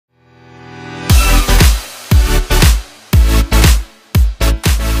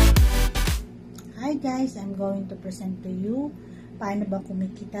guys, I'm going to present to you paano ba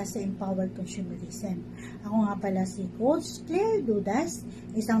kumikita sa empowered consumerism. Ako nga pala si Coach Claire Dudas,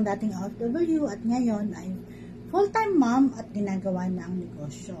 isang dating OFW at ngayon ay full-time mom at ginagawa na ang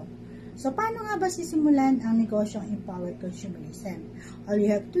negosyo. So paano nga ba sisimulan ang negosyong empowered consumerism? All you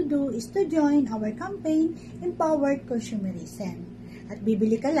have to do is to join our campaign, Empowered Consumerism. At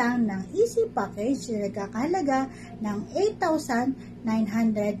bibili ka lang ng easy package na nagkakahalaga ng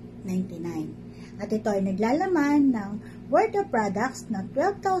 8,999. At ito ay naglalaman ng worth of products na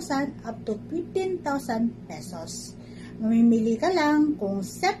 12,000 up to 15,000 pesos. Mamimili ka lang kung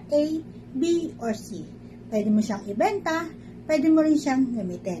set A, B, or C. Pwede mo siyang ibenta, pwede mo rin siyang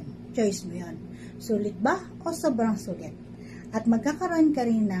gamitin. Choice mo yun. Sulit ba o sobrang sulit? At magkakaroon ka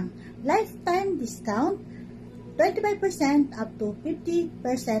rin ng lifetime discount, 25% up to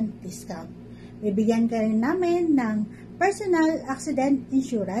 50% discount. Bibigyan ka rin namin ng personal accident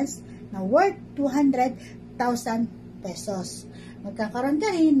insurance na worth 200,000 pesos. Magkakaroon ka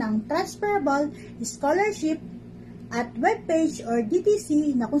rin ng transferable scholarship at webpage or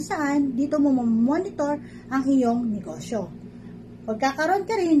DTC na kung saan dito mo monitor ang iyong negosyo. Magkakaroon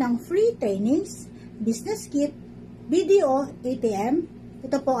ka rin ng free trainings, business kit, BDO, ATM.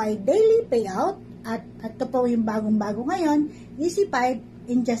 Ito po ay daily payout. At ito po yung bagong-bago ngayon, Easy 5,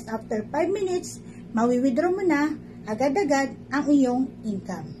 in just after 5 minutes, mawi-withdraw mo na agad-agad ang iyong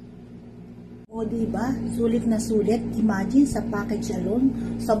income. O diba, sulit na sulit, imagine sa package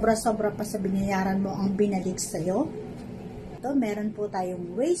alone, sobra-sobra pa sa binayaran mo ang binalik sa'yo. Ito, meron po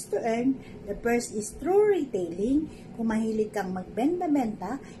tayong ways to earn. The first is through retailing. Kung mahilig kang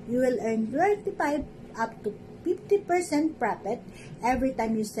magbenta-benta, you will earn 25 up to 50% profit every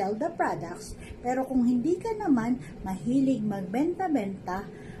time you sell the products. Pero kung hindi ka naman mahilig magbenta-benta,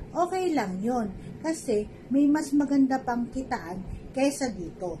 okay lang yon kasi may mas maganda pang kitaan kaysa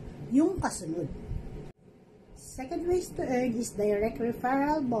dito, yung kasunod. Second ways to earn is direct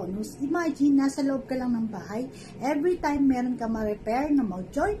referral bonus. Imagine, nasa loob ka lang ng bahay, every time meron ka ma-repair na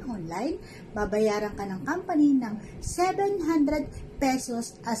mag-join online, babayaran ka ng company ng 700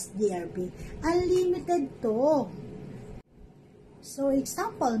 pesos as DRP. Unlimited to. So,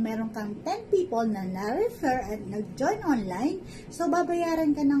 example, meron kang 10 people na na-refer at nag-join online, so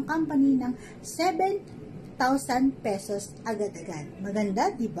babayaran ka ng company ng 7,000 pesos agad-agad.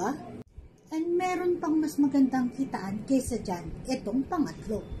 Maganda, di ba? And meron pang mas magandang kitaan kaysa dyan, itong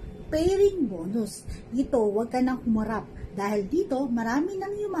pangatlo, pairing bonus. Dito, huwag ka nang kumarap dahil dito marami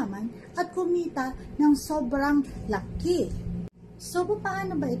nang yumaman at kumita ng sobrang laki. So,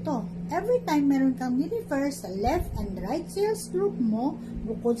 paano ba ito? Every time meron kang ni-refer sa left and right sales group mo,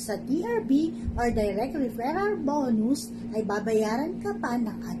 bukod sa DRB or direct referral bonus, ay babayaran ka pa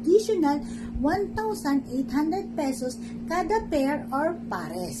ng additional 1,800 pesos kada pair or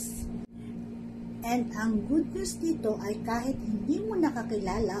pares. And ang good news dito ay kahit hindi mo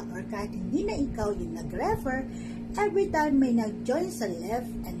nakakilala or kahit hindi na ikaw yung nag-refer, every time may nag-join sa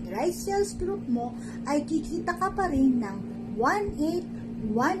left and right sales group mo, ay kikita ka pa rin ng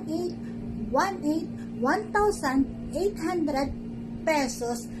 1,800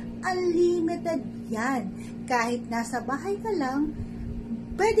 pesos. Unlimited yan. Kahit nasa bahay ka lang,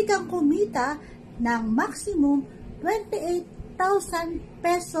 pwede kang kumita ng maximum 28,000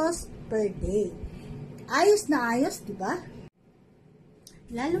 pesos per day. Ayos na ayos, di ba?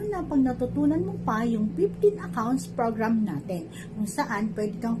 Lalo na pag natutunan mo pa yung 15 accounts program natin, kung saan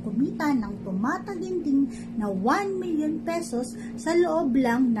pwede kang kumita ng tumataginding na 1 million pesos sa loob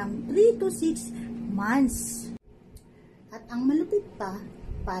lang ng 3 to 6 months. At ang malupit pa,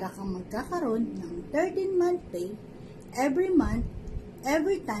 para kang magkakaroon ng 13-month pay every month,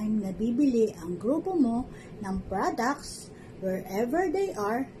 every time na bibili ang grupo mo ng products, wherever they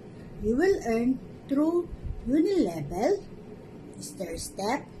are, you will earn through Unilevel, Stair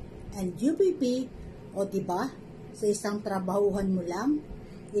Step, and UPP. O diba, sa isang trabahuhan mo lang,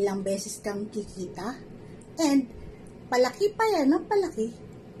 ilang beses kang kikita, and palaki pa yan ng palaki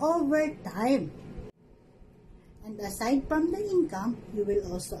over time. And aside from the income, you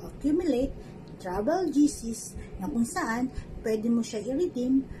will also accumulate travel GCs na kung saan pwede mo siya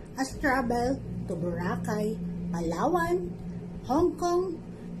i-redeem as travel to Boracay, Palawan, Hong Kong,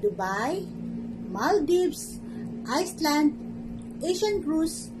 Dubai, Maldives, Iceland, Asian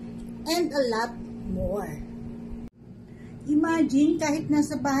Cruise, and a lot more. Imagine, kahit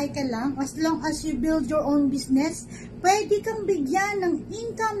nasa bahay ka lang, as long as you build your own business, pwede kang bigyan ng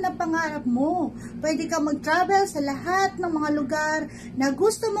income na pangarap mo. Pwede kang mag-travel sa lahat ng mga lugar na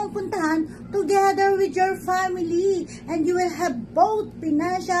gusto mong puntahan together with your family. And you will have both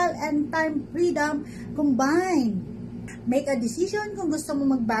financial and time freedom combined. Make a decision kung gusto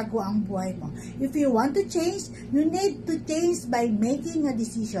mo magbago ang buhay mo. If you want to change, you need to change by making a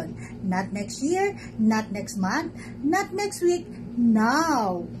decision. Not next year, not next month, not next week,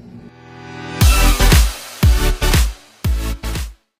 now.